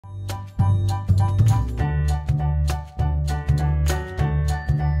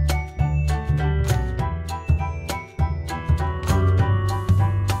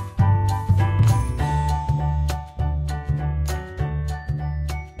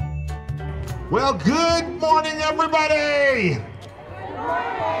Well, good morning, everybody.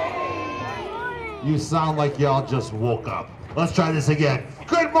 You sound like y'all just woke up. Let's try this again.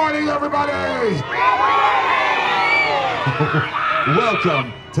 Good morning, everybody.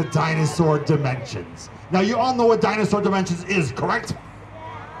 Welcome to Dinosaur Dimensions. Now, you all know what Dinosaur Dimensions is, correct?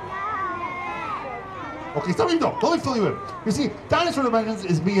 Okay, some of you don't. Let me fill you in. You see, Dinosaur Dimensions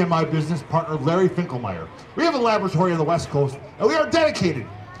is me and my business partner, Larry Finkelmeyer. We have a laboratory on the West Coast, and we are dedicated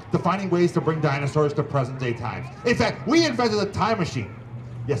to finding ways to bring dinosaurs to present-day times. In fact, we invented a time machine.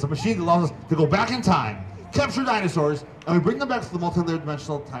 Yes, a machine that allows us to go back in time, capture dinosaurs, and we bring them back to the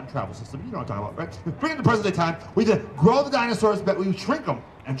multi-dimensional time travel system. You know what I'm talking about, right? We bring them to present-day time. We grow the dinosaurs, but we shrink them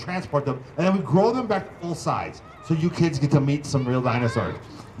and transport them, and then we grow them back to full size, so you kids get to meet some real dinosaurs.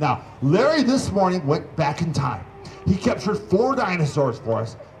 Now, Larry this morning went back in time. He captured 4 dinosaurs for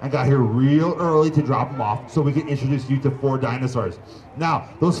us and got here real early to drop them off so we can introduce you to 4 dinosaurs. Now,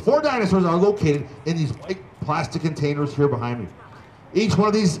 those 4 dinosaurs are located in these white plastic containers here behind me. Each one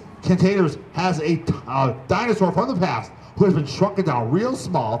of these containers has a dinosaur from the past who has been shrunken down real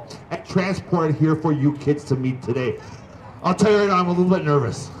small and transported here for you kids to meet today. I'll tell you right now, I'm a little bit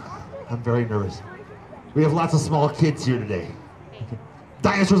nervous. I'm very nervous. We have lots of small kids here today.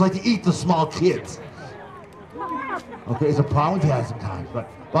 Dinosaurs like to eat the small kids. Okay, it's a problem we've had sometimes, but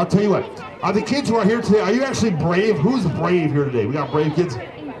I'll tell you what. The kids who are here today, are you actually brave? Who's brave here today? We got brave kids?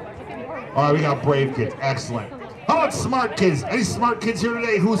 All right, we got brave kids. Excellent. How about smart kids? Any smart kids here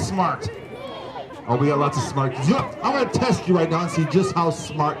today? Who's smart? Oh, we got lots of smart kids. You know, I'm going to test you right now and see just how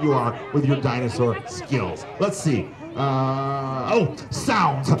smart you are with your dinosaur skills. Let's see. Oh,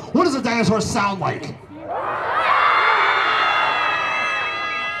 sounds. What does a dinosaur sound like?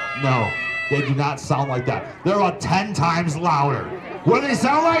 No, they do not sound like that. They're about 10 times louder. What do they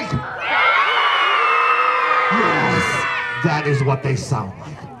sound like? Yes, that is what they sound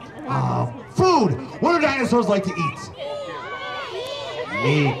like. Food. What do dinosaurs like to eat?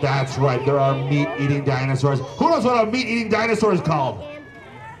 Meat, that's right. There are meat-eating dinosaurs. Who knows what a meat-eating dinosaur is called?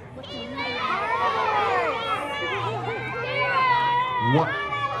 What?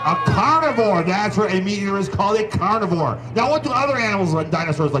 A carnivore. That's what a meat eater is called, a carnivore. Now, what do other animals like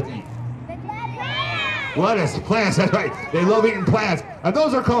dinosaurs like to eat? What is plants? That's right. They love eating plants. And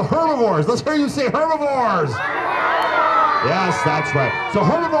those are called herbivores. Let's hear you say herbivores. Yes, that's right. So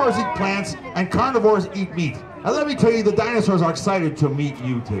herbivores eat plants and carnivores eat meat. And let me tell you, the dinosaurs are excited to meet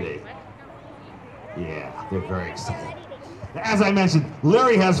you today. Yeah, they're very excited. As I mentioned,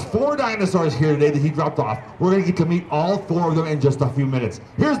 Larry has 4 dinosaurs here today that he dropped off. We're going to get to meet all 4 of them in just a few minutes.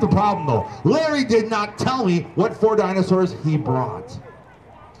 Here's the problem, though. Larry did not tell me what 4 dinosaurs he brought.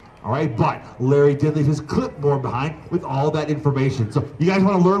 All right, but Larry did leave his clipboard behind with all that information. So you guys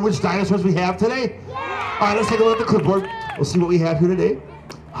want to learn which dinosaurs we have today? Yeah. All right, let's take a look at the clipboard. We'll see what we have here today.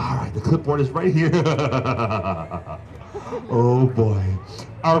 All right, the clipboard is right here. Oh, boy.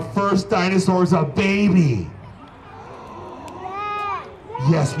 Our first dinosaur is a baby.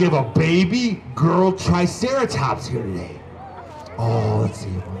 Yes, we have a baby girl triceratops here today. Oh, let's see.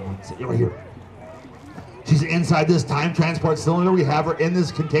 Right here. She's inside this time transport cylinder. We have her in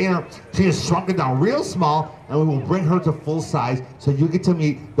this container. She is shrunken down real small, and we will bring her to full size so you get to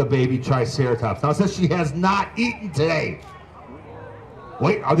meet the baby triceratops. Now, it says she has not eaten today.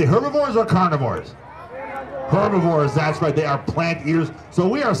 Wait, are they herbivores or carnivores? Herbivores, that's right. They are plant eaters. So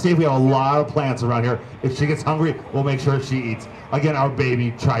we are safe. We have a lot of plants around here. If she gets hungry, we'll make sure she eats. Again, our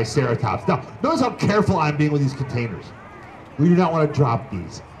baby triceratops. Now, notice how careful I'm being with these containers. We do not want to drop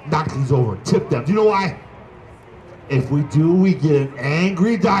these, knock these over, tip them. Do you know why? If we do, we get an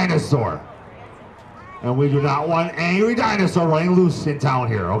angry dinosaur. And we do not want an angry dinosaur running loose in town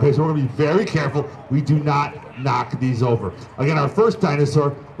here. Okay, so we're going to be very careful. We do not knock these over. Again, our first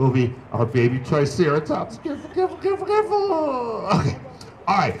dinosaur will be our baby triceratops. Careful, careful, careful, careful. Okay.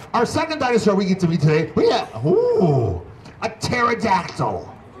 All right, our second dinosaur we get to meet today, we have, a pterodactyl.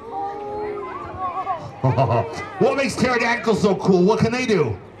 What makes pterodactyls so cool? What can they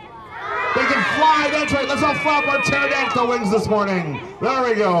do? They can fly, that's right. Let's all flop our pterodactyl wings this morning. There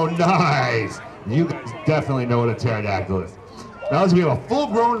we go, nice. You guys definitely know what a pterodactyl is. Now we have a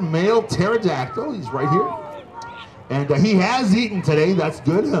full-grown male pterodactyl. He's right here. And he has eaten today, that's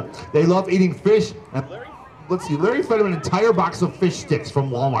good. They love eating fish. And let's see, Larry fed him an entire box of fish sticks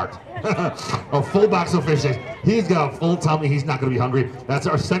from Walmart. A full box of fish sticks. He's got a full tummy, he's not gonna be hungry. That's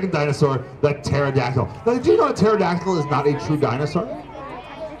our second dinosaur, the pterodactyl. Now, did you know a pterodactyl is not a true dinosaur?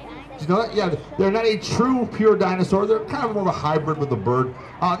 Did you know that? Yeah, they're not a true pure dinosaur. They're kind of more of a hybrid with a bird.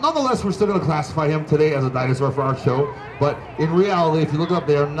 Nonetheless, we're still gonna classify him today as a dinosaur for our show. But in reality, if you look it up,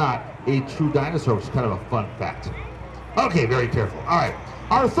 they are not a true dinosaur, which is kind of a fun fact. Okay, very careful. All right.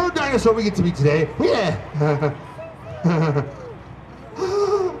 Our third dinosaur we get to meet today,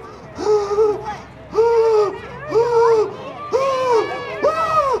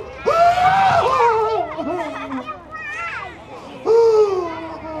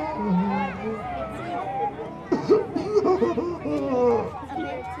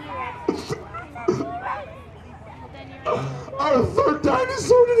 our third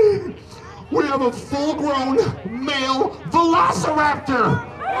dinosaur today, we have a full-grown male velociraptor.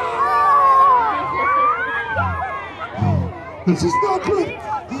 This is not good.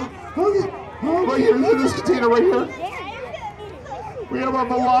 Okay. Right here, look at this container right here. We have our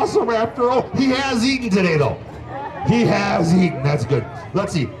velociraptor. Oh, he has eaten today, though. He has eaten. That's good.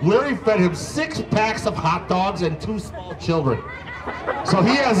 Let's see. Larry fed him 6 packs of hot dogs and 2 small children. So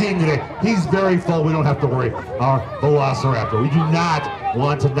he has eaten today. He's very full. We don't have to worry. Our velociraptor. We do not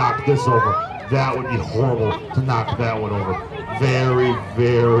want to knock this over. That would be horrible to knock that one over. Very,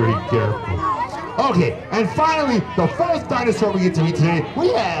 very careful. Okay, and finally, the fourth dinosaur we get to meet today,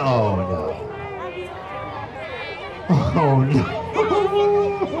 we have, oh no. Oh no.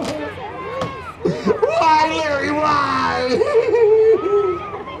 Why, Larry, why?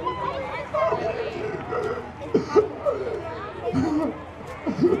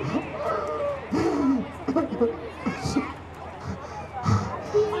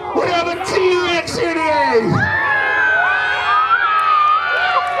 We have a T-Rex here today!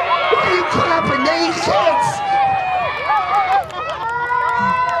 Why are you clapping? They eat kids!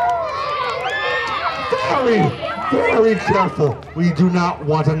 Very careful. We do not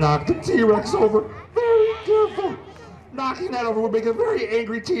want to knock the T-Rex over. Very careful. Knocking that over would make a very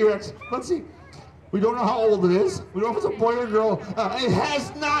angry T-Rex. Let's see. We don't know how old it is. We don't know if it's a boy or a girl. It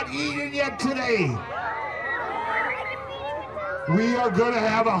has not eaten yet today. We are going to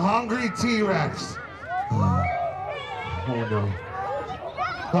have a hungry T-Rex. Oh no.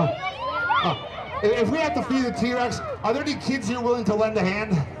 If we have to feed the T-Rex, are there any kids here willing to lend a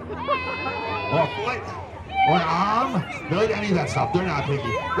hand? Or a foot? Or an arm? Any of that stuff. They're not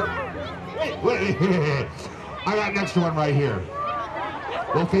picky. Wait. I got an extra one right here.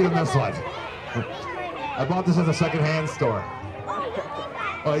 We'll feed him this one. I bought this at a second-hand store.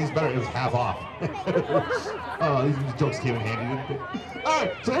 Oh, he's better. It was half off. Oh, these jokes came in handy, didn't they? All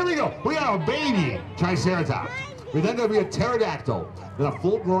right, so here we go. We got a baby Triceratops. We're then going to be a pterodactyl, then a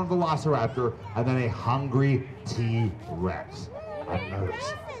full-grown velociraptor, and then a hungry T-Rex. I'm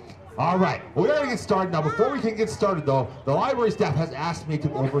nervous. All right, well, we're going to get started now. Before we can get started, though, the library staff has asked me to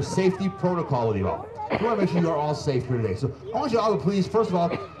go over safety protocol with you all. We want to make sure you are all safe here today. So I want you all to please, first of all,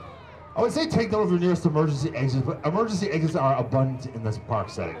 I would say take note of your nearest emergency exits, but emergency exits are abundant in this park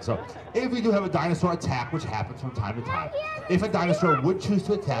setting. So if we do have a dinosaur attack, which happens from time to time, if a dinosaur would choose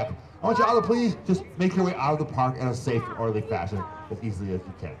to attack, I want you all to please just make your way out of the park in a safe and orderly fashion as easily as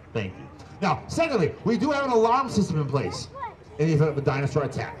you can. Thank you. Now, secondly, we do have an alarm system in place in the event of a dinosaur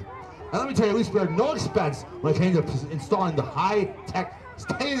attack. And let me tell you, we spared no expense when it came to installing the high-tech,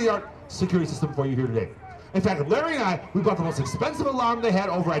 state-of-the-art security system for you here today. In fact, Larry and I, we bought the most expensive alarm they had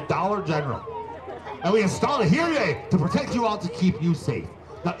over at Dollar General. And we installed it here today to protect you all, to keep you safe.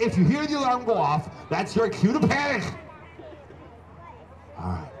 Now, if you hear the alarm go off, that's your cue to panic. All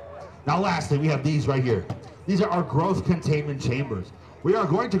right. Now, lastly, we have these right here. These are our growth containment chambers. We are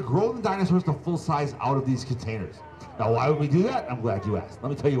going to grow the dinosaurs to full size out of these containers. Now, why would we do that? I'm glad you asked. Let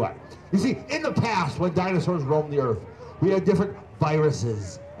me tell you why. You see, in the past, when dinosaurs roamed the earth, we had different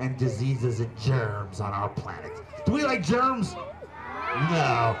viruses and diseases and germs on our planet. Do we like germs?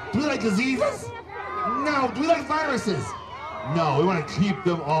 No. Do we like diseases? No. Do we like viruses? No. We want to keep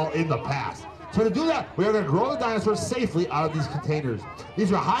them all in the past. So to do that, we are going to grow the dinosaurs safely out of these containers.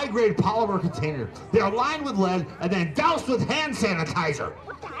 These are high-grade polymer containers. They are lined with lead and then doused with hand sanitizer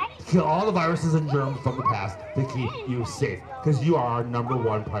to kill all the viruses and germs from the past to keep you safe, because you are our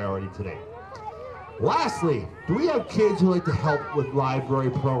 #1 priority today. Lastly, do we have kids who like to help with library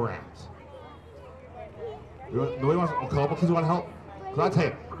programs? Nobody wants, a couple kids who want to help? Because I'll tell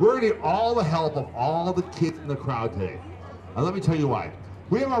you, we're going to need all the help of all the kids in the crowd today. And let me tell you why.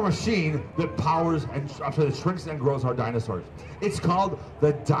 We have a machine that powers and that shrinks and grows our dinosaurs. It's called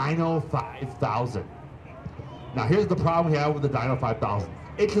the Dino 5000. Now here's the problem we have with the Dino 5000.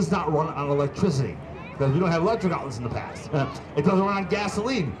 It does not run on electricity, because we don't have electric outlets in the past. It doesn't run on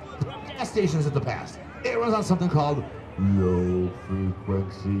gasoline. Gas stations in the past. It runs on something called low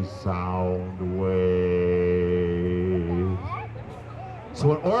frequency sound waves.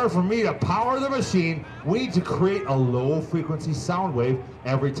 So in order for me to power the machine, we need to create a low frequency sound wave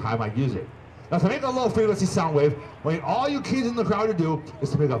every time I use it. Now, to make a low frequency sound wave, what all you kids in the crowd to do is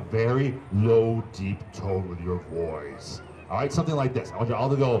to make a very low, deep tone with your voice. All right, something like this. I want you all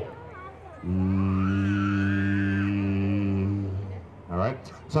to go. All right.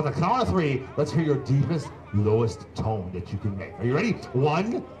 So on the count of 3, let's hear your deepest, lowest tone that you can make. Are you ready?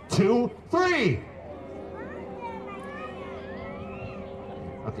 1, 2, 3.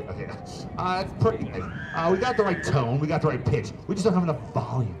 Okay. That's pretty nice. We got the right tone. We got the right pitch. We just don't have enough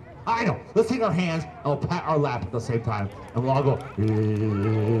volume. I know. Let's take our hands and we'll pat our lap at the same time, and we'll all go.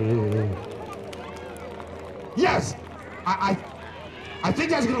 Yes. I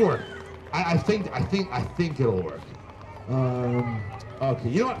think that's gonna work. I think it'll work. Okay.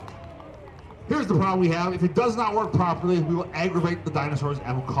 You know what? Here's the problem we have. If it does not work properly, we will aggravate the dinosaurs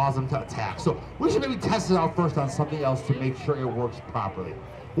and will cause them to attack. So we should maybe test it out first on something else to make sure it works properly.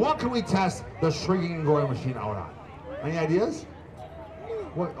 What can we test the shrinking and growing machine out on? Any ideas?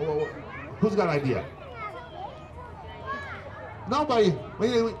 What, who's got an idea? Nobody.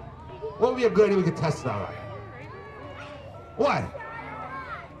 What would be a good idea we could test it out on? What?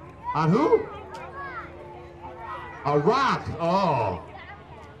 On who? A rock. Oh.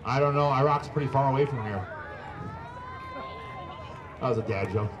 I don't know. A rock's pretty far away from here. That was a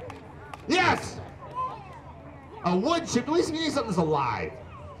dad joke. Yes! A wood chip. At least we need something that's alive.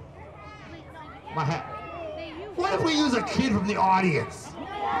 My hat. What if we use a kid from the audience?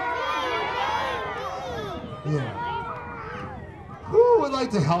 Yeah. Who would like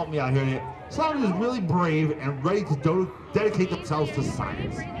to help me out here? Someone who's really brave and ready to dedicate themselves to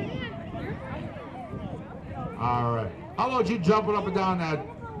science. All right. How about you jumping up and down that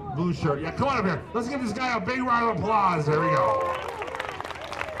blue shirt? Yeah, come on up here. Let's give this guy a big round of applause. There we go.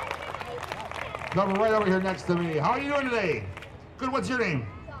 Come right over here next to me. How are you doing today? Good. What's your name?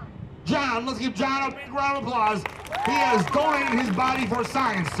 John. Let's give John a big round of applause. He has donated his body for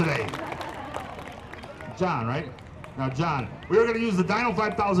science today. John, right? Now, John, we're going to use the Dino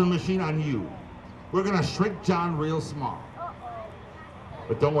 5000 machine on you. We're going to shrink John real small.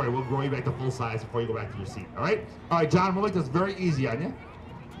 But don't worry, we'll grow you back to full size before you go back to your seat, all right? All right, John, we'll make this very easy on you.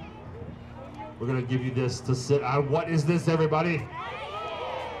 We're going to give you this to sit on. What is this, everybody?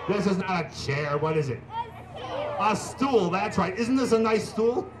 This is not a chair. What is it? A stool, that's right. Isn't this a nice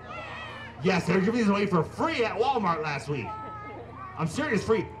stool? Yes, they were giving these away for free at Walmart last week. I'm serious,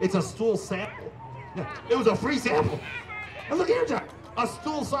 free. It's a stool sample. Yeah, it was a free sample. And look here, John, a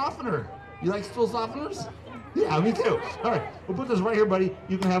stool softener. You like stool softeners? Yeah, me too. All right, we'll put this right here, buddy.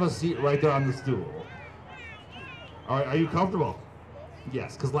 You can have a seat right there on the stool. All right, are you comfortable?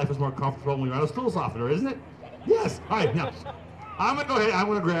 Yes, because life is more comfortable when you're on a stool softener, isn't it? Yes. All right, now, I'm going to go ahead. I'm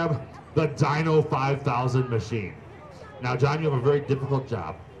going to grab the Dino 5000 machine. Now, John, you have a very difficult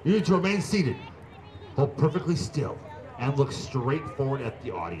job. You need to remain seated, hold perfectly still, and look straight forward at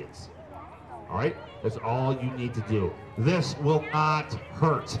the audience. All right? That's all you need to do. This will not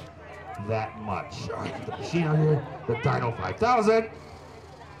hurt that much. All right, get the machine out here, the Dino 5000.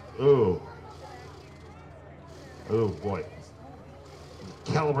 Ooh. Oh, boy.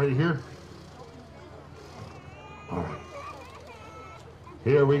 Calibrated here. All right.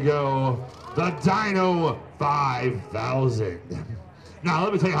 Here we go. The Dino 5000. Now,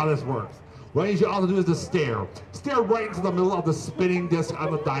 let me tell you how this works. What I need you all to do is to stare. Stare right into the middle of the spinning disc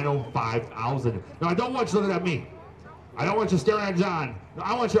on the Dino 5000. Now, I don't want you looking at me. I don't want you staring at John. No,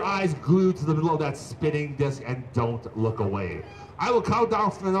 I want your eyes glued to the middle of that spinning disc and don't look away. I will count down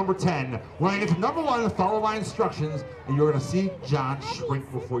from the number 10. When I get to number 1, follow my instructions, and you're going to see John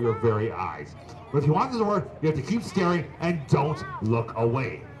shrink before your very eyes. But if you want this to work, you have to keep staring and don't look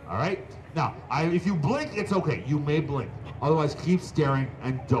away. All right? Now, if you blink, it's okay. You may blink. Otherwise, keep staring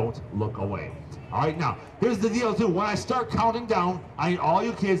and don't look away. All right, now, here's the deal, too. When I start counting down, I need all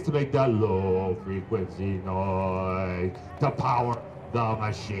you kids to make that low-frequency noise to power the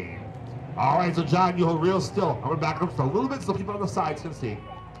machine. All right, so, John, you hold real still. I'm going to back up just a little bit so people on the sides can see.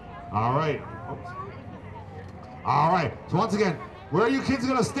 All right. Oops. All right, so once again, where are you kids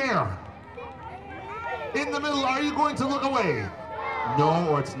going to stare? In the middle, are you going to look away? No,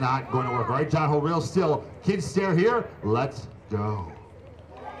 or it's not going to work. All right, John, hold real still. Kids, stare here. Let's go.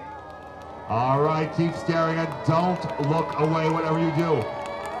 All right, keep staring and don't look away whatever you do.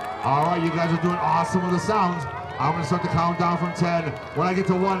 All right, you guys are doing awesome with the sounds. I'm going to start the countdown from 10. When I get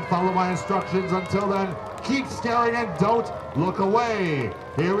to 1, follow my instructions. Until then, keep staring and don't look away.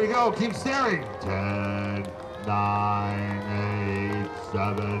 Here we go. Keep staring. 10, 9, 8,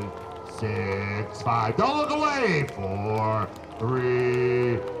 7, 6, 5. Don't look away. 4,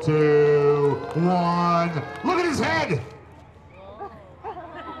 3, 2, 1. Look at his head.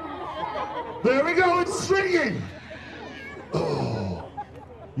 There we go. It's shrinking. Oh.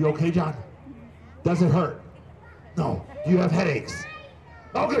 You okay, John? Does it hurt? No. Do you have headaches?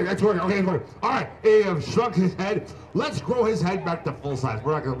 Okay, that's working. Okay, that's working. All right, he shrunk his head. Let's grow his head back to full size.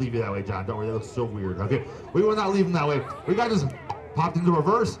 We're not going to leave you that way, John. Don't worry, that looks so weird. Okay, we will not leave him that way. We got this popped into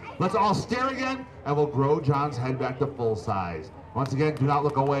reverse. Let's all stare again, and we'll grow John's head back to full size. Once again, do not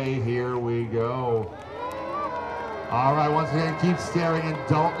look away. Here we go. All right, once again, keep staring and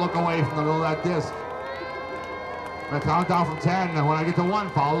don't look away from the middle of that disc. I'm going to count down from 10, and when I get to 1,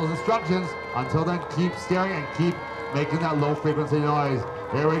 follow those instructions. Until then, keep staring and keep making that low frequency noise.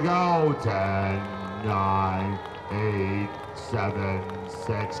 Here we go. 10, 9, 8, 7,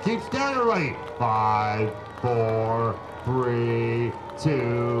 6. Keep staring, everybody. 5, 4, 3,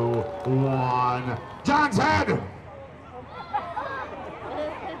 2, 1. John's head.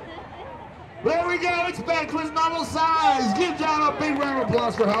 There we go. It's back to his normal size. Give John a big round of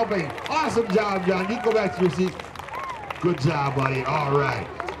applause for helping. Awesome job, John. You can go back to your seat. Good job, buddy. All right.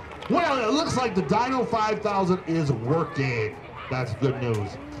 Well, it looks like the Dino 5000 is working. That's good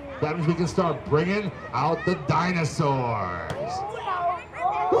news. That means we can start bringing out the dinosaurs.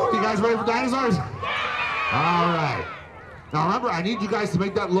 Ooh, you guys ready for dinosaurs? All right. Now remember, I need you guys to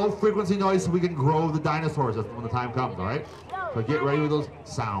make that low frequency noise so we can grow the dinosaurs when the time comes, all right? So get ready with those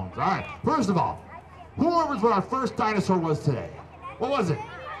sounds. All right. First of all, who remembers what our first dinosaur was today? What was it?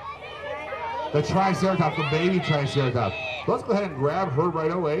 The Triceratops, the baby Triceratops. So let's go ahead and grab her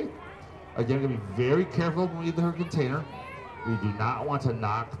right away. Again, we're going to be very careful when we get to her container. We do not want to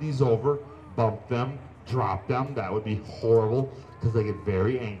knock these over, bump them, drop them. That would be horrible because they get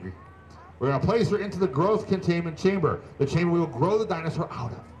very angry. We're going to place her into the growth containment chamber, the chamber we will grow the dinosaur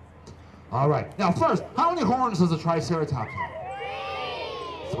out of. All right. Now first, how many horns does a Triceratops have?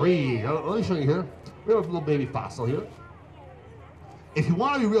 3. Let me show you here. We have a little baby fossil here. If you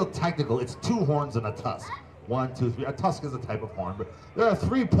want to be real technical, it's 2 horns and a tusk. 1, 2, 3. A tusk is a type of horn, but there are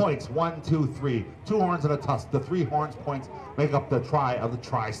 3 points. 1, 2, 3. 2 horns and a tusk. The 3 horns points make up the tri of the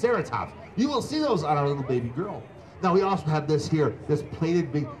Triceratops. You will see those on our little baby girl. Now we also have this here, this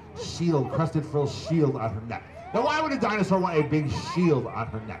plated big shield, crested frill shield on her neck. Now why would a dinosaur want a big shield on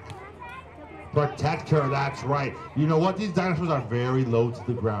her neck? Protect her, that's right. You know what? These dinosaurs are very low to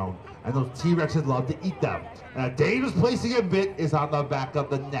the ground, and those T-Rexes love to eat them. And a dangerous place to get bit is on the back of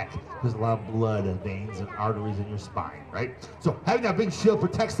the neck. There's a lot of blood and veins and arteries in your spine, right? So having that big shield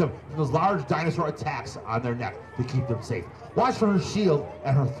protects them from those large dinosaur attacks on their neck to keep them safe. Watch for her shield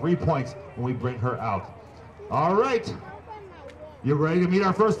and her 3 points when we bring her out. All right. You ready to meet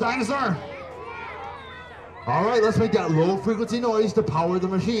our first dinosaur? All right, let's make that low frequency noise to power the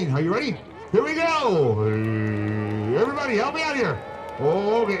machine. Are you ready? Here we go. Everybody, help me out here.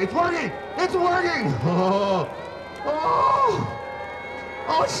 Oh, okay, it's working. It's working. Oh, oh,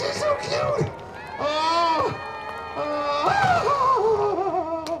 oh, she's so cute. Oh, oh,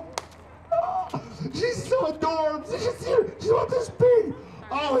 oh. She's so adorable. She's here. She's about this big.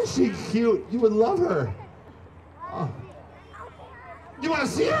 Oh, is she cute? You would love her. Oh. You want to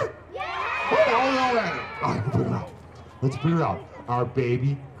see her? Yeah. Oh, all right. All right, bring her out. Let's bring her out. Our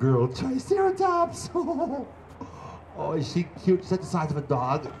baby girl Triceratops. Oh, is she cute? She's like the size of a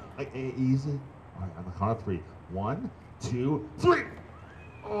dog. Like, easy. All right, on the count of 3. 1, 2, 3.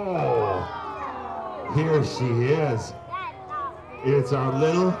 Oh, here she is. It's our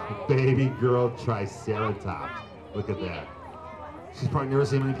little baby girl Triceratops. Look at that. She's probably never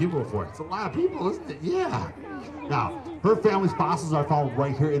seen many people before. It's a lot of people, isn't it? Yeah. Now, her family's fossils are found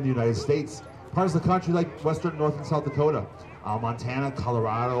right here in the United States. Parts of the country like western, north, and South Dakota. Montana,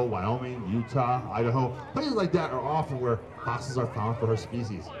 Colorado, Wyoming, Utah, Idaho. Places like that are often where fossils are found for her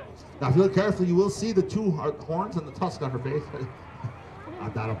species. Now, if you look carefully, you will see the 2 horns and the tusk on her face.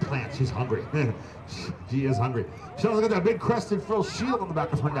 Not a plant. She's hungry. She is hungry. She also got that big crested frill shield on the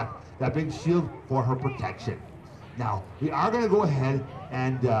back of her neck. That big shield for her protection. Now, we are going to go ahead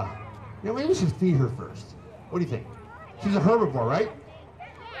and, maybe we should feed her first. What do you think? She's a herbivore, right?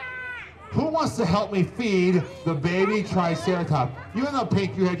 Who wants to help me feed the baby Triceratops? You in the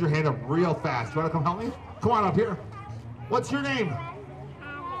pink, you had your hand up real fast. You want to come help me? Come on up here. What's your name?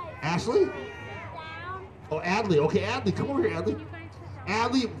 Ashley? Oh, Adley. Okay, Adley, come over here, Adley.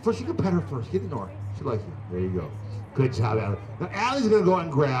 Adley, first you can pet her first. Get to know her. She likes you. There you go. Good job, Adley. Now, Adley's going to go and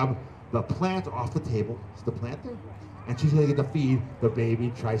grab the plant off the table. Is the plant there? And she's going to get to feed the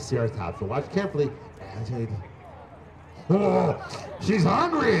baby Triceratops. So watch carefully. Oh, she's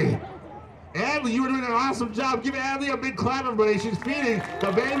hungry. Adley, you were doing an awesome job. Give Adley a big clap, everybody. She's feeding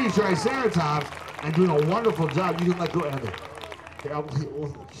the baby Triceratops and doing a wonderful job. You can let go, Adley.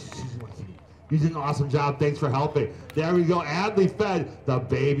 You did an awesome job. Thanks for helping. There we go. Adley fed the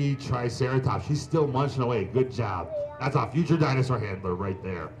baby Triceratops. She's still munching away. Good job. That's a future dinosaur handler right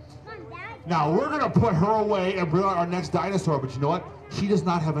there. Now, we're going to put her away and bring out our next dinosaur. But you know what? She does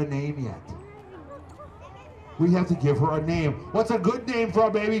not have a name yet. We have to give her a name. What's a good name for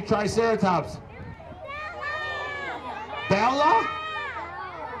a baby Triceratops? Bella?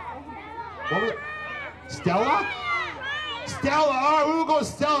 What was it? Stella? Stella, all right, we will go with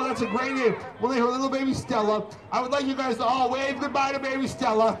Stella. That's a great name. We'll name her little baby Stella. I would like you guys to all wave goodbye to baby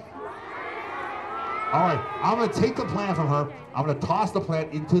Stella. All right, I'm gonna take the plant from her. I'm gonna toss the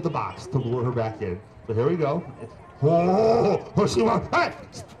plant into the box to lure her back in. So here we go. Oh, she won't. Hey,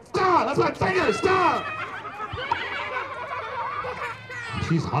 stop! That's my finger. Stop!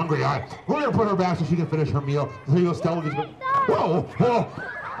 She's hungry. All right, we're gonna put her back so she can finish her meal. Here you go, Stella. Whoa, whoa.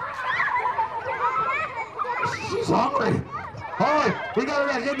 She's hungry. All right, we got her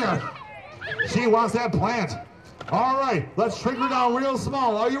back in there. She wants that plant. All right, let's shrink her down real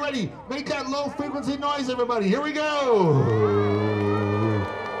small. Are you ready? Make that low frequency noise, everybody. Here we go.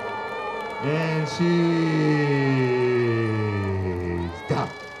 And she's down.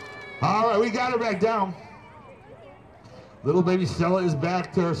 All right, we got her back down. Little baby Stella is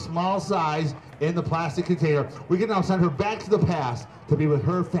back to her small size in the plastic container. We can now send her back to the past to be with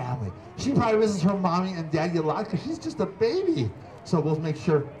her family. She probably misses her mommy and daddy a lot because she's just a baby. So we'll make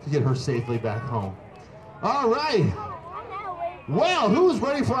sure to get her safely back home. All right. Well, who's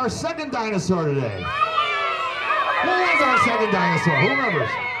ready for our second dinosaur today? Who is our second dinosaur? Who remembers?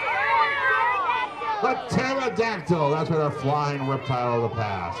 The pterodactyl. That's right, our flying reptile of the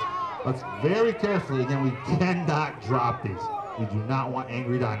past. Let's very carefully, again, we cannot drop these. We do not want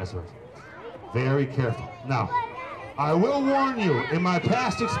angry dinosaurs. Very careful. Now, I will warn you, in my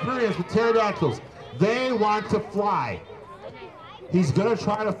past experience with pterodactyls, they want to fly. He's gonna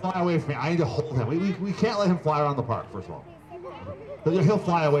try to fly away from me. I need to hold him. We can't let him fly around the park, first of all. He'll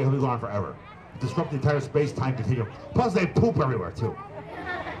fly away, he'll be gone forever. Disrupt the entire space-time continuum. Plus they poop everywhere too.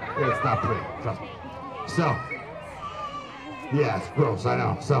 It's not pretty, trust me. So, yeah, it's gross, I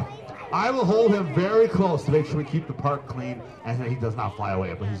know. So, I will hold him very close to make sure we keep the park clean and that he does not fly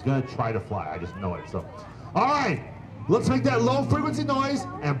away, but he's gonna try to fly, I just know it. So, all right, let's make that low frequency noise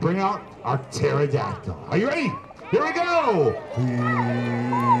and bring out our pterodactyl. Are you ready? Here we go!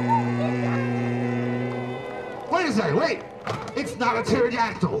 Wait a second, wait! It's not a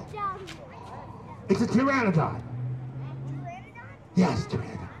pterodactyl! It's a pteranodon. Yes,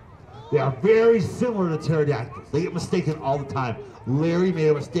 pteranodon. They are very similar to pterodactyls. They get mistaken all the time. Larry made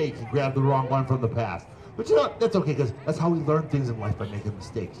a mistake. He grabbed the wrong one from the past. But you know what? That's okay, because that's how we learn things in life, by making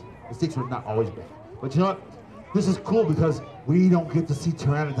mistakes. Mistakes are not always bad. But you know what? This is cool because we don't get to see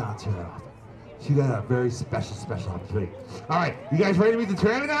pteranodons here that often. So you got a very special opportunity. All right, you guys ready to meet the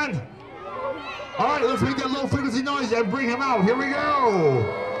pteranodon? All right, let's make that low frequency noise and bring him out. Here we go.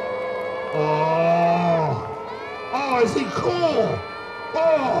 Oh, is he cool?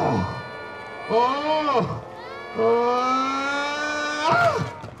 Oh, all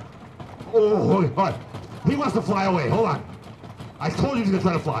right. He wants to fly away. Hold on. I told you he was gonna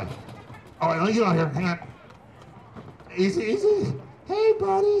try to fly. All right, let me get out here. Hang on. Easy, easy. Hey,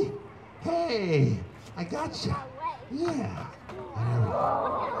 buddy. Hey, I gotcha. Yeah.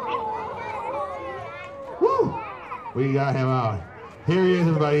 Woo! We got him out. Here he is,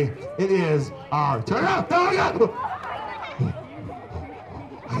 everybody. It is our turn up. Oh, God.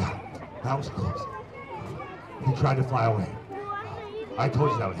 That was close. He tried to fly away. I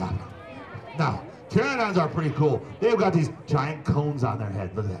told you that would happen. Now, pteranodons are pretty cool. They've got these giant cones on their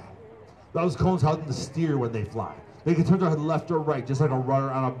head. Look at that. Those cones help them to steer when they fly. They can turn their head left or right, just like a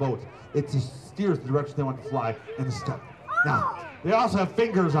rudder on a boat. It just steers the direction they want to fly in the sky. Now, they also have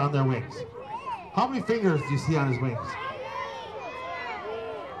fingers on their wings. How many fingers do you see on his wings?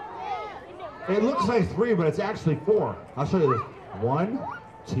 It looks like 3, but it's actually 4. I'll show you this. 1,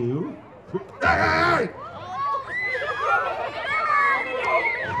 2, 3. Hey!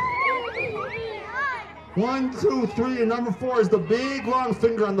 1, 2, 3, and number 4 is the big long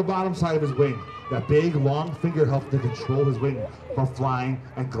finger on the bottom side of his wing. That big long finger helps to control his wing for flying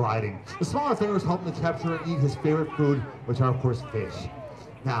and gliding. The smaller fingers help him to capture and eat his favorite food, which are of course fish.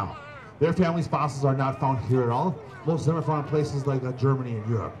 Now, their family's fossils are not found here at all. Most of them are found in places like Germany and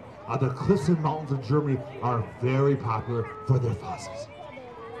Europe. The cliffs and mountains of Germany are very popular for their fossils.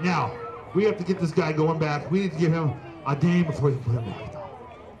 Now, we have to get this guy going back. We need to give him a name before we put him back.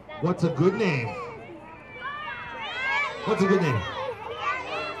 What's a good name? What's a good name?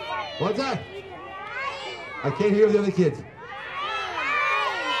 What's that? I can't hear the other kids.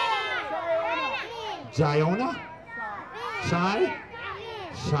 Giona? Shy?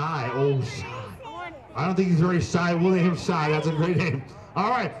 Shy. Oh, Shy. I don't think he's very shy. We'll name him Shy. That's a great name. All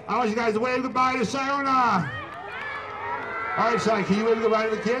right. I want you guys to wave goodbye to Shiona. All right, Shy. Can you wave goodbye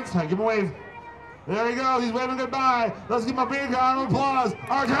to the kids? Give him a wave. There he goes. He's waving goodbye. Let's give him a big round of applause.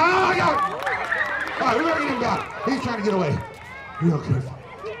 All right, oh my God! All right, we better get him back. He's trying to get away. Real careful.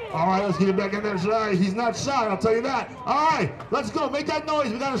 All right, let's get him back in there. Shy. He's not shy, I'll tell you that. All right, let's go. Make that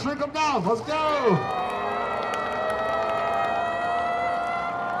noise. We got to shrink him down. Let's go.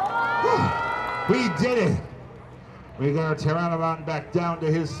 We did it. We got our pteranodon back down to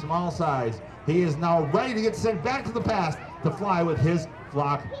his small size. He is now ready to get sent back to the past to fly with his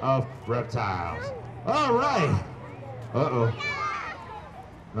flock of reptiles. All right. Uh-oh.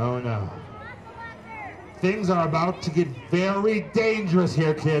 Oh, no. Things are about to get very dangerous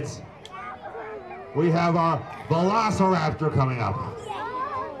here, kids. We have our Velociraptor coming up.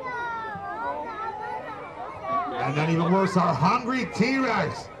 And then even worse, our hungry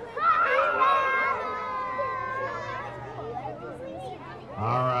T-Rex.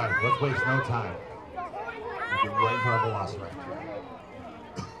 All right, let's waste no time. We get right into our Velociraptor.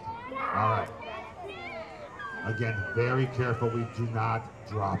 All right. Again, very careful. We do not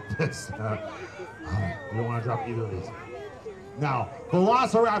drop this. We don't want to drop either of these. Now,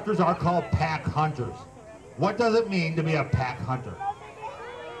 Velociraptors are called pack hunters. What does it mean to be a pack hunter?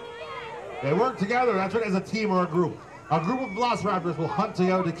 They work together. That's right, as a team or a group. A group of Velociraptors will hunt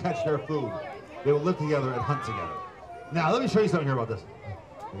together to catch their food. They will live together and hunt together. Now, let me show you something here about this.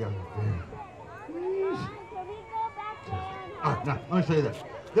 All right, now, let me show you this.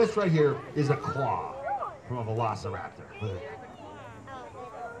 This right here is a claw from a Velociraptor.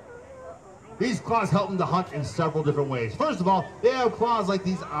 These claws help them to hunt in several different ways. First of all, they have claws like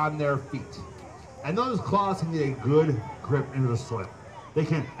these on their feet. And those claws can get a good grip into the soil. They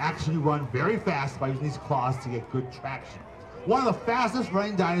can actually run very fast by using these claws to get good traction. One of the fastest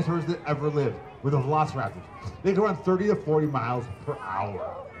running dinosaurs that ever lived were the Velociraptors. They can run 30 to 40 miles per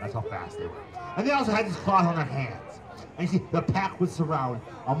hour. That's how fast they run. And they also had these claws on their hands. And you see, the pack would surround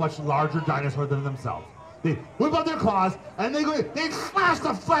a much larger dinosaur than themselves. They whip out their claws, and they slash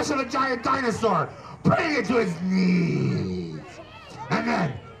the flesh of a giant dinosaur, bringing it to its knees. And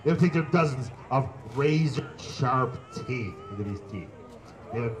then they would take their dozens of razor-sharp teeth. Look at these teeth.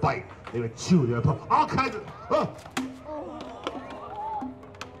 They would bite, they would chew, they would pull, all kinds of... Oh,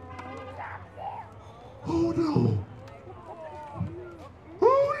 oh no!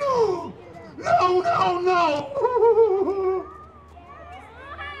 Oh no! No, no, no!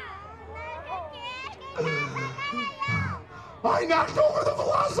 I knocked over the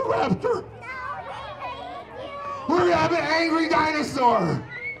Velociraptor! We're gonna have an angry dinosaur!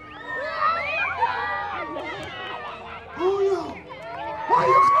 Oh no! Why are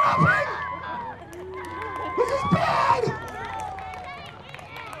you clapping? This is bad!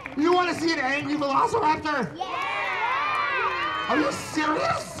 You want to see an angry Velociraptor? Yeah! Are you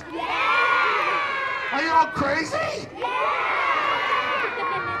serious? Yeah! Are you all crazy? Yeah!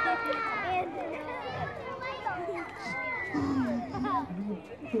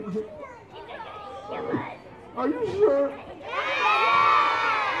 Are you sure?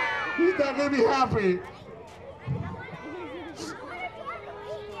 Yeah! He's not gonna be happy.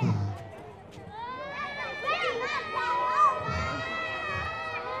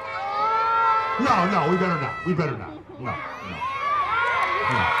 No, we better not. We better not. No.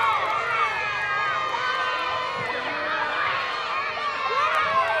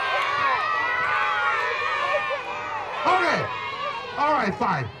 Okay. All right,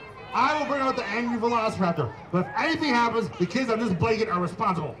 fine. I will bring out the angry Velociraptor. But if anything happens, the kids on this blanket are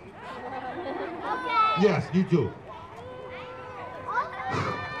responsible. Okay. Yes, you do.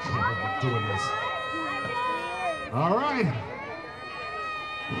 I'm doing this. All right.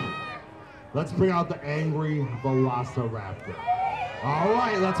 Let's bring out the angry Velociraptor. All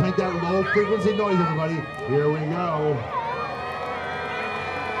right, let's make that low frequency noise, everybody. Here we go.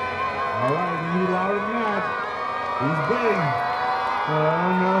 All right, we need louder than that. He's big. Oh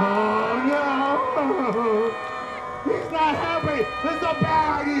no, no. He's not happy. This is a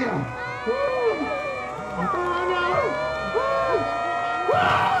bad idea. Oh no.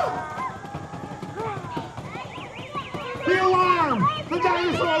 The alarm! The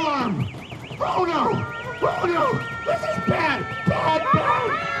dinosaur alarm! Oh no! Oh no! This is bad! Bad! Bad!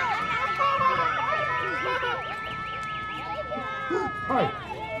 Alright,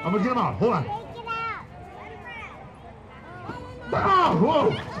 I'm gonna get him out. Hold on. Oh, whoa!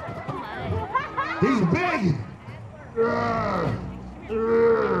 He's big!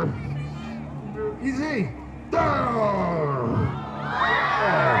 Easy!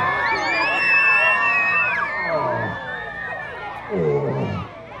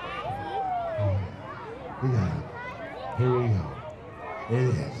 Here we go. It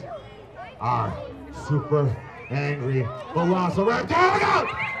is our super angry Velociraptor. Oh my God!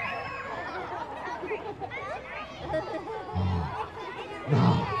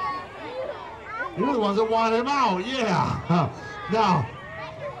 No. You're the ones that wanted him out, yeah. Now,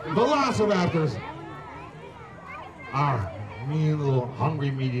 velociraptors are mean little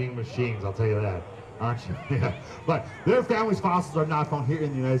hungry meat eating machines, I'll tell you that, aren't you? Yeah. But their family's fossils are not found here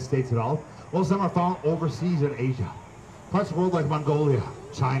in the United States at all. Most of them are found overseas in Asia. Parts of the world like Mongolia,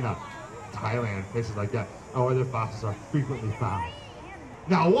 China, Thailand, places like that, are where their fossils are frequently found.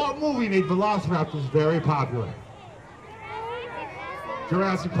 Now, what movie made velociraptors very popular?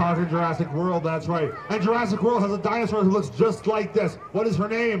 Jurassic Park and Jurassic World, that's right. And Jurassic World has a dinosaur who looks just like this. What is her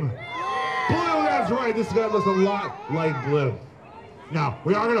name? Blue, that's right. This guy looks a lot like Blue. Now,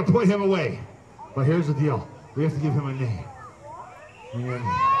 we are going to put him away. But here's the deal. We have to give him a name. Blue?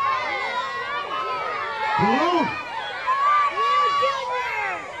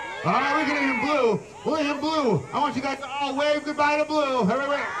 All right, we're going to name him Blue. We'll name him Blue. I want you guys to all wave goodbye to Blue.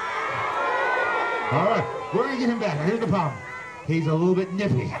 Everybody. All right, we're going to get him back. Now, here's the problem. He's a little bit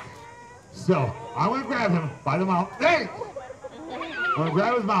nippy. So, I'm going to grab him by the mouth. Hey! I'm going to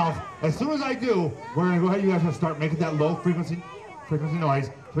grab his mouth. As soon as I do, we're going to go ahead. You guys are going to start making that low frequency noise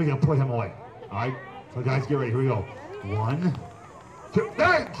so we can put him away. All right? So, guys, get ready. Here we go. 1, 2,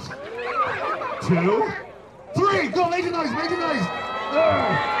 hey! 2, 3. Go, make a noise, make a noise.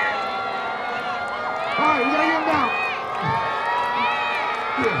 All right, we got to get him down.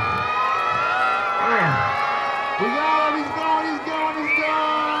 We got him. He's going, he's going, he's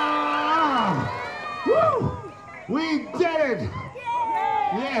going. Woo! We did it.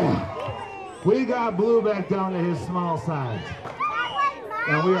 Yeah. We got Blue back down to his small size.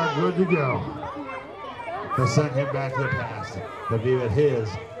 And we are good to go. To send him back to the past to be with his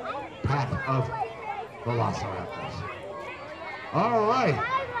pack of velociraptors. All right.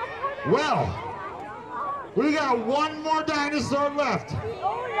 Well, we got one more dinosaur left.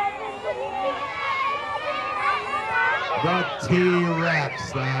 The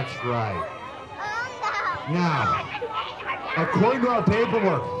T-Rex, that's right. Now, according to our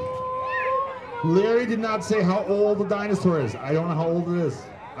paperwork, Larry did not say how old the dinosaur is. I don't know how old it is.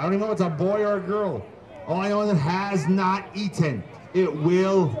 I don't even know if it's a boy or a girl. All I know is it has not eaten. It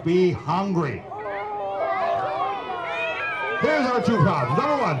will be hungry. Here's our two problems.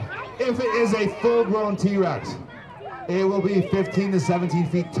 Number one, if it is a full-grown T-Rex, it will be 15 to 17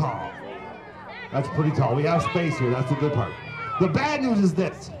 feet tall. That's pretty tall. We have space here. That's the good part. The bad news is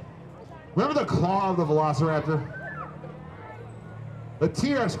this. Remember the claw of the velociraptor? The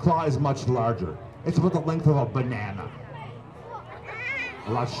T-Rex claw is much larger. It's about the length of a banana.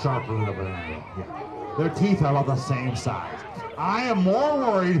 A lot sharper than a banana. Yeah. Their teeth are about the same size. I am more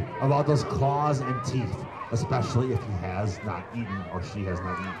worried about those claws and teeth, especially if he has not eaten or she has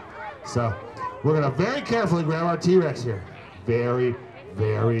not eaten. So we're going to very carefully grab our T-Rex here. Very,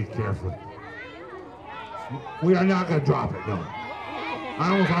 very carefully. We are not going to drop it, no. I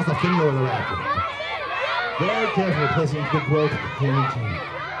almost lost a finger with a raptor. Very carefully placing the growth guarantee.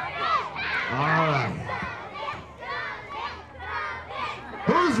 All right.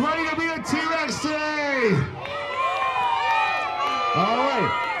 Who's ready to be a T-Rex today? All right.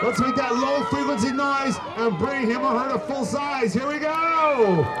 Let's make that low frequency noise and bring him or her to full size. Here we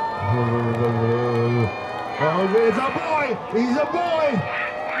go. Oh, it's a boy. He's a boy.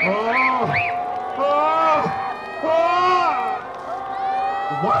 Oh. Oh. Oh.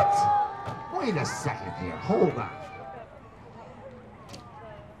 What? Wait a second here. Hold on.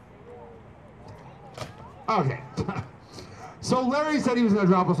 Okay. So Larry said he was going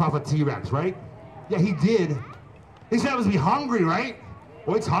to drop us off a T-Rex, right? Yeah, he did. He said it was be hungry, right?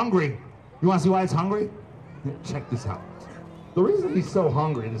 Well, it's hungry. You want to see why it's hungry? Yeah, check this out. The reason he's so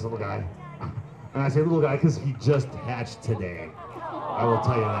hungry, this little guy, and I say little guy because he just hatched today. I will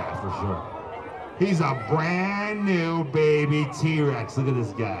tell you that for sure. He's a brand new baby T-Rex. Look at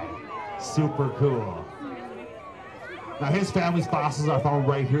this guy. Super cool. Now his family's fossils are found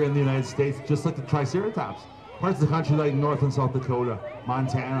right here in the United States, just like the Triceratops. Parts of the country like North and South Dakota,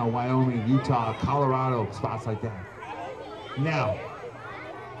 Montana, Wyoming, Utah, Colorado, spots like that. Now,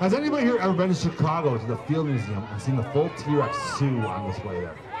 has anybody here ever been to Chicago to the Field Museum and seen the full T-Rex Sue on display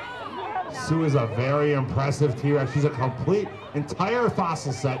there? Sue is a very impressive T-Rex. She's a complete, entire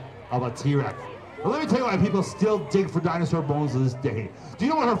fossil set of a T-Rex. But let me tell you why people still dig for dinosaur bones to this day. Do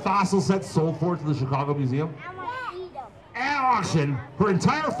you know what her fossil set sold for to the Chicago Museum? At auction, her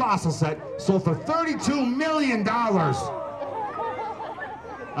entire fossil set sold for $32 million.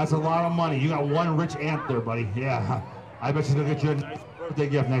 That's a lot of money. You got one rich aunt there, buddy. Yeah. I bet she's gonna get you a nice birthday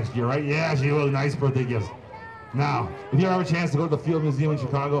gift next year, right? Yeah, she will. Nice birthday gifts. Now, if you ever have a chance to go to the Field Museum in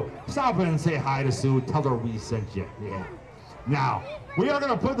Chicago, stop in and say hi to Sue. Tell her we sent you. Yeah. Now, we are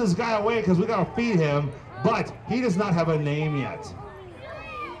going to put this guy away because we got to feed him, but he does not have a name yet.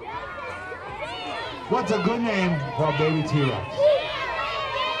 What's a good name for a baby T-Rex?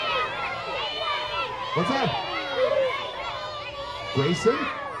 What's that? Grayson?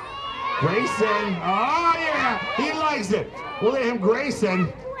 Grayson. Oh, yeah. He likes it. We'll let him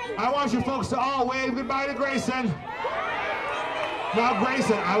Grayson. I want you folks to all wave goodbye to Grayson. Now,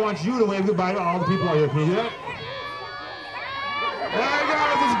 Grayson, I want you to wave goodbye to all the people out here. Can you do that? There he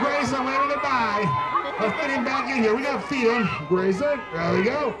goes. It's Grayson waving goodbye. Let's get him back in here. We got to feed him. Grayson. There we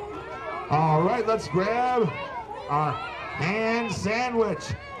go. All right, let's grab our hand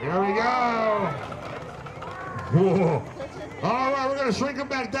sandwich. Here we go. Whoa. All right, we're going to shrink him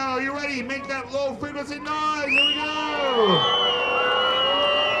back down. Are you ready? Make that low frequency noise. Here we go.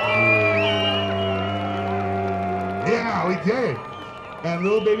 Yeah, we did. And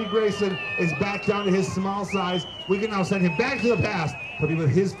little baby Grayson is back down to his small size. We can now send him back to the past to be with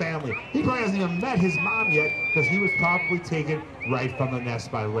his family. He probably hasn't even met his mom yet because he was probably taken right from the nest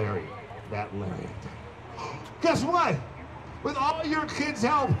by Larry. That Larry. Guess what? With all your kids'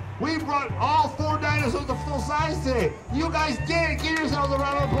 help, we brought all 4 dinosaurs to full size today. You guys did it. Give yourselves a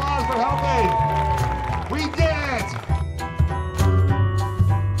round of applause for helping. We did it.